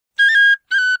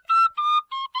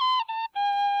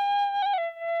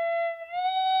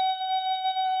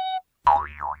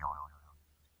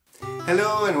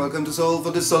Hello and welcome to Solve for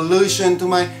the solution to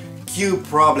my cube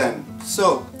problem.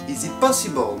 So, is it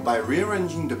possible by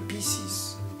rearranging the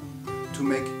pieces to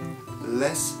make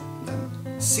less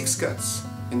than 6 cuts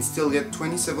and still get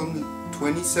 27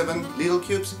 little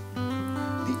cubes?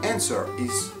 The answer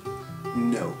is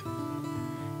no.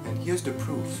 And here's the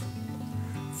proof.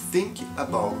 Think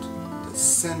about the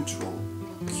central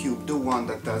cube, the one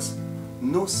that has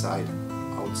no side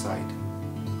outside.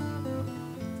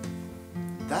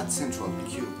 That central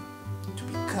cube, to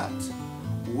be cut,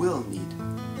 will need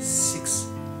 6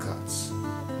 cuts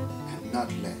and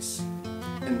not less.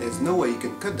 And there's no way you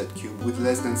can cut that cube with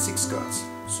less than 6 cuts,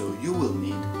 so you will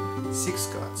need 6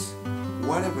 cuts,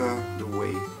 whatever the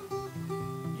way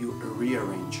you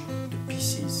rearrange the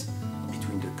pieces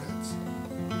between the cuts.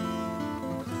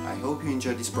 I hope you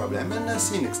enjoyed this problem, and I'll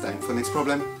see you next time for next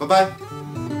problem. Bye bye!